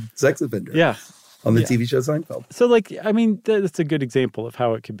registered sex offender. Yeah. On the TV show Seinfeld. So, like, I mean, that's a good example of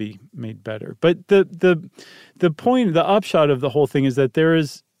how it could be made better. But the point, the upshot of the whole thing is that there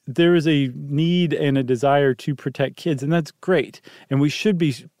is a need and a desire to protect kids, and that's great. And we should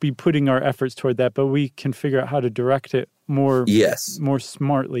be putting our efforts toward that, but we can figure out how to direct it more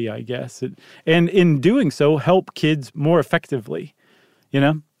smartly, I guess. And in doing so, help kids more effectively, you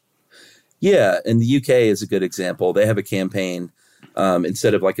know? Yeah, and the UK is a good example. They have a campaign,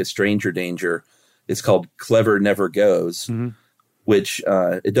 instead of like a stranger danger, it's called Clever Never Goes, which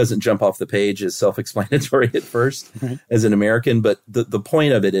it doesn't jump off the page as self-explanatory at first as an American. But the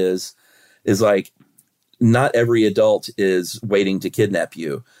point of it is like not every adult is waiting to kidnap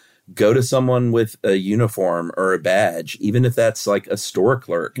you. Go to someone with a uniform or a badge, even if that's like a store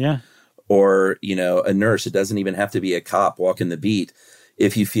clerk or, you know, a nurse. It doesn't even have to be a cop walking the beat.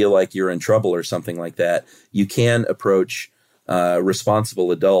 If you feel like you're in trouble or something like that, you can approach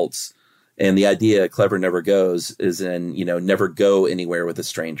responsible adults. And the idea Clever Never Goes is never go anywhere with a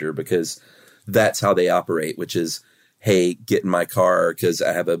stranger, because that's how they operate, which is, hey, get in my car because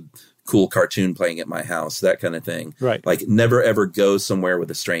I have a cool cartoon playing at my house, that kind of thing. Right. Like, never, ever go somewhere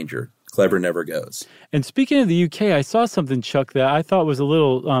with a stranger. Clever Never Goes. And speaking of the UK, I saw something, Chuck, that I thought was a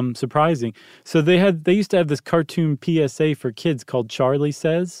little surprising. So they used to have this cartoon PSA for kids called Charlie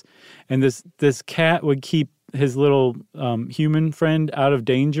Says, and this cat would keep his little human friend out of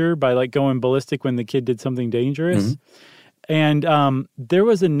danger by like going ballistic when the kid did something dangerous. And there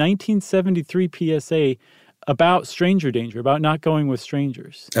was a 1973 PSA about stranger danger, about not going with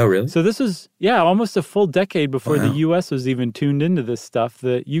strangers. Oh, really? So this was, almost a full decade before the U.S. was even tuned into this stuff.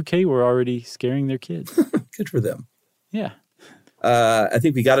 The UK were already scaring their kids. Good for them. Yeah. I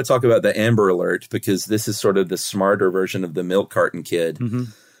think we got to talk about the Amber Alert, because this is sort of the smarter version of the milk carton kid.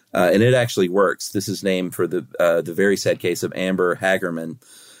 And it actually works. This is named for the very sad case of Amber Hagerman,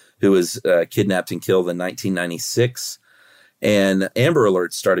 who was kidnapped and killed in 1996. And Amber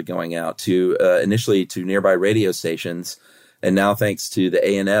Alerts started going out to initially to nearby radio stations. And now, thanks to the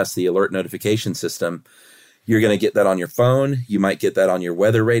ANS, the alert notification system, you're going to get that on your phone. You might get that on your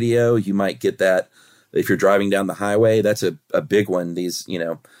weather radio. You might get that if you're driving down the highway. That's a big one. These,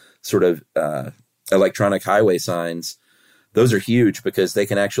 sort of electronic highway signs, those are huge, because they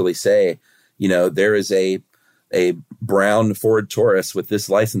can actually say, there is a brown Ford Taurus with this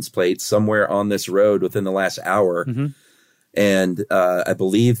license plate somewhere on this road within the last hour. And I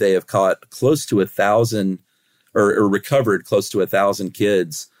believe they have caught close to 1,000 or recovered close to 1,000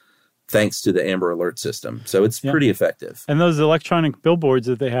 kids thanks to the Amber Alert system. So it's pretty effective. And those electronic billboards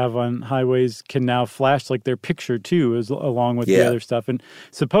that they have on highways can now flash like their picture too, along with the other stuff. And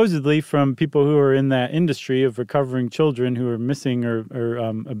supposedly from people who are in that industry of recovering children who are missing or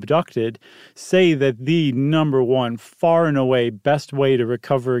abducted, say that the number one, far and away, best way to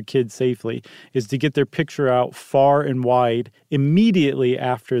recover a kid safely is to get their picture out far and wide immediately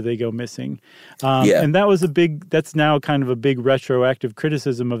after they go missing. And that's now kind of a big retroactive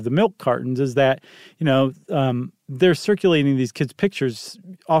criticism of the milk cartons, is that, they're circulating these kids' pictures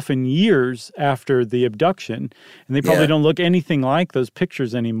often years after the abduction, and they probably don't look anything like those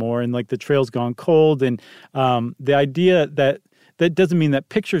pictures anymore, and like the trail's gone cold. And the idea that doesn't mean that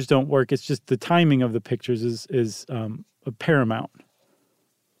pictures don't work, it's just the timing of the pictures is paramount.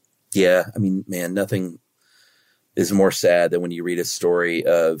 Yeah, I mean, man, nothing is more sad than when you read a story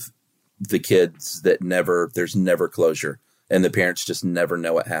of the kids that there's never closure. And the parents just never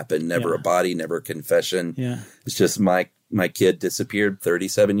know what happened. Never a body, never a confession. Yeah. It's just my kid disappeared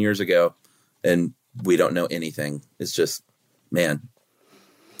 37 years ago, and we don't know anything. It's just, man,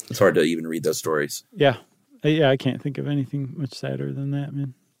 it's hard to even read those stories. Yeah. I can't think of anything much sadder than that,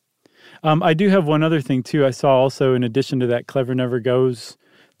 man. I do have one other thing, too. I saw also, in addition to that Clever Never Goes,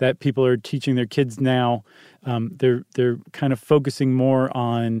 that people are teaching their kids now. They're kind of focusing more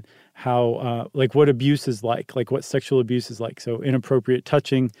on how, like what abuse is like what sexual abuse is like. So inappropriate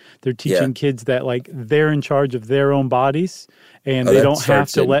touching. They're teaching kids that like they're in charge of their own bodies, and they don't have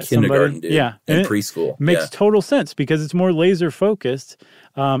to let somebody. Dude, in preschool. Makes total sense, because it's more laser focused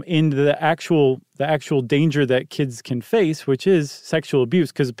into the actual danger that kids can face, which is sexual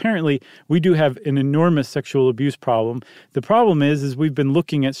abuse. Because apparently we do have an enormous sexual abuse problem. The problem is we've been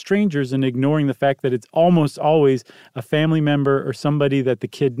looking at strangers and ignoring the fact that it's almost always a family member or somebody that the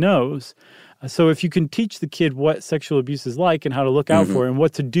kid knows. So if you can teach the kid what sexual abuse is like and how to look out for it and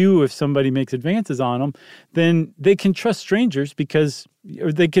what to do if somebody makes advances on them, then they can trust strangers, because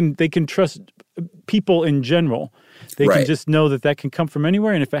they can trust people in general. They can just know that can come from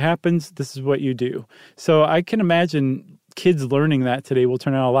anywhere, and if it happens, this is what you do. So I can imagine kids learning that today will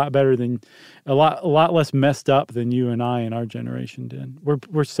turn out a lot better than a lot less messed up than you and I and our generation did.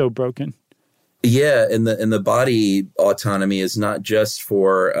 We're so broken. Yeah, and the body autonomy is not just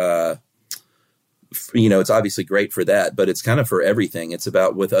for it's obviously great for that, but it's kind of for everything. It's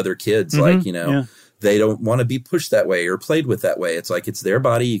about with other kids, they don't want to be pushed that way or played with that way. It's like, it's their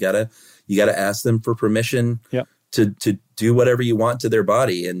body. You gotta ask them for permission to do whatever you want to their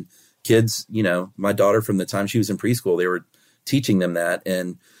body. And kids, my daughter, from the time she was in preschool, they were teaching them that,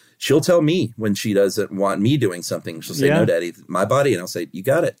 and she'll tell me when she doesn't want me doing something. She'll say, no, Daddy, my body. And I'll say, you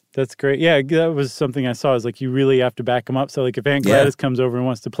got it. That's great. Yeah, that was something I saw, is like, you really have to back them up. So like if Aunt Gladys comes over and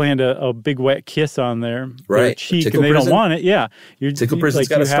wants to plant a big wet kiss on their cheek and they don't want it, Tickle person's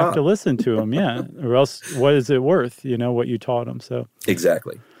got to stop. You have to listen to them, or else what is it worth, what you taught them. So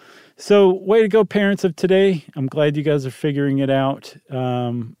exactly. So way to go, parents of today. I'm glad you guys are figuring it out.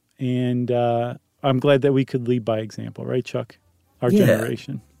 And I'm glad that we could lead by example, right, Chuck? Our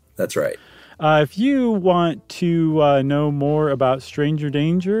generation. That's right. If you want to know more about stranger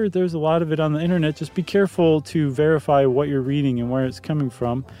danger, there's a lot of it on the internet. Just be careful to verify what you're reading and where it's coming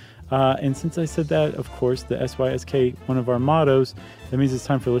from. And since I said that, of course, the SYSK, one of our mottos, that means it's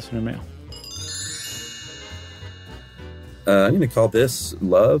time for listener mail. I'm going to call this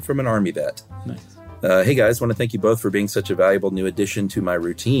Love from an Army Vet. Nice. Hey guys, want to thank you both for being such a valuable new addition to my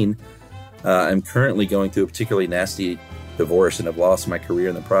routine. I'm currently going through a particularly nasty divorce and have lost my career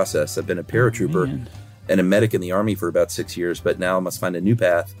in the process. I've been a paratrooper and a medic in the Army for about 6 years, but now I must find a new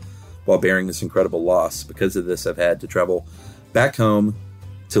path while bearing this incredible loss. Because of this, I've had to travel back home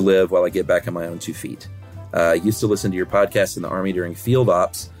to live while I get back on my own 2 feet. I used to listen to your podcast in the Army during field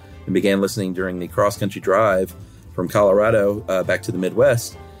ops and began listening during the cross-country drive from Colorado back to the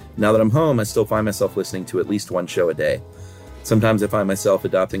Midwest. Now that I'm home, I still find myself listening to at least one show a day. Sometimes I find myself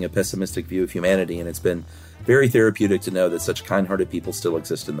adopting a pessimistic view of humanity, and it's been very therapeutic to know that such kind-hearted people still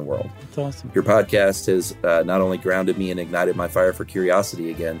exist in the world. That's awesome. Your podcast has not only grounded me and ignited my fire for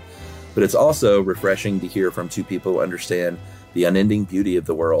curiosity again, but it's also refreshing to hear from 2 people who understand the unending beauty of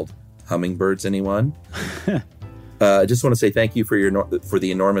the world. Hummingbirds, anyone? I just want to say thank you for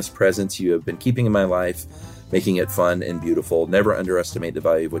the enormous presence you have been keeping in my life, making it fun and beautiful. Never underestimate the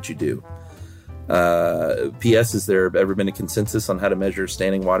value of what you do. P.S. Has there ever been a consensus on how to measure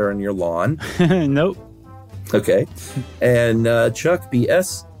standing water on your lawn? Nope. Okay. And Chuck,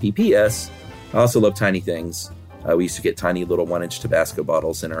 P.P.S. I also love tiny things. We used to get tiny little 1-inch Tabasco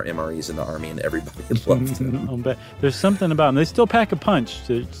bottles in our MREs in the Army, and everybody loved them. I'll bet. There's something about them. They still pack a punch.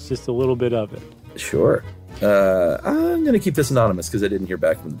 It's just a little bit of it. Sure. I'm going to keep this anonymous because I didn't hear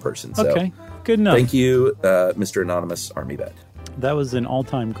back from the person. So okay. Good enough. Thank you, Mr. Anonymous Army Vet. That was an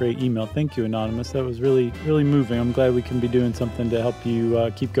all-time great email. Thank you, Anonymous. That was really, really moving. I'm glad we can be doing something to help you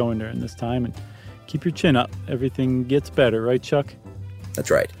keep going during this time and keep your chin up. Everything gets better, right, Chuck?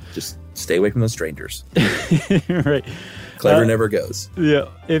 That's right. Just stay away from those strangers. Right. Clever never goes. Yeah.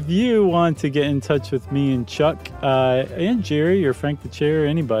 If you want to get in touch with me and Chuck and Jerry or Frank the Chair or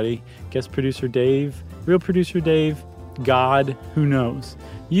anybody, guest producer Dave, real producer Dave, God, who knows,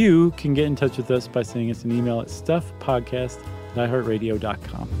 you can get in touch with us by sending us an email at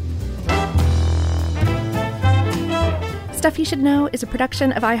stuffpodcast@iheartradio.com. Stuff You Should Know is a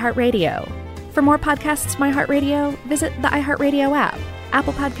production of iHeartRadio. For more podcasts from iHeartRadio, visit the iHeartRadio app,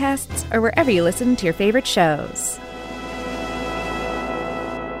 Apple Podcasts, or wherever you listen to your favorite shows.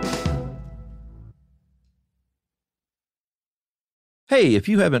 Hey, if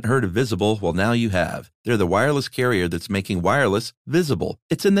you haven't heard of Visible, well, now you have. They're the wireless carrier that's making wireless visible.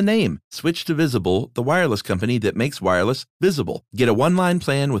 It's in the name. Switch to Visible, the wireless company that makes wireless visible. Get a one-line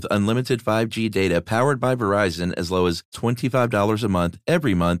plan with unlimited 5G data powered by Verizon as low as $25 a month,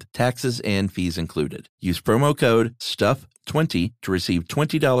 every month, taxes and fees included. Use promo code STUFF20 to receive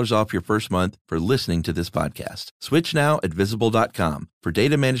 $20 off your first month for listening to this podcast. Switch now at Visible.com. For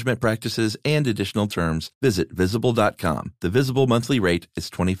data management practices and additional terms, visit Visible.com. The Visible monthly rate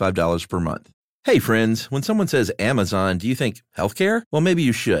is $25 per month. Hey friends, when someone says Amazon, do you think healthcare? Well, maybe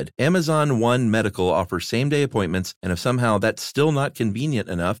you should. Amazon One Medical offers same-day appointments, and if somehow that's still not convenient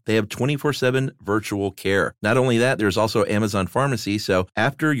enough, they have 24/7 virtual care. Not only that, there's also Amazon Pharmacy, so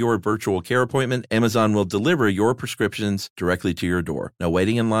after your virtual care appointment, Amazon will deliver your prescriptions directly to your door. No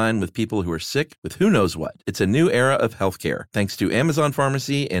waiting in line with people who are sick with who knows what. It's a new era of healthcare. Thanks to Amazon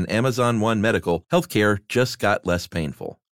Pharmacy and Amazon One Medical, healthcare just got less painful.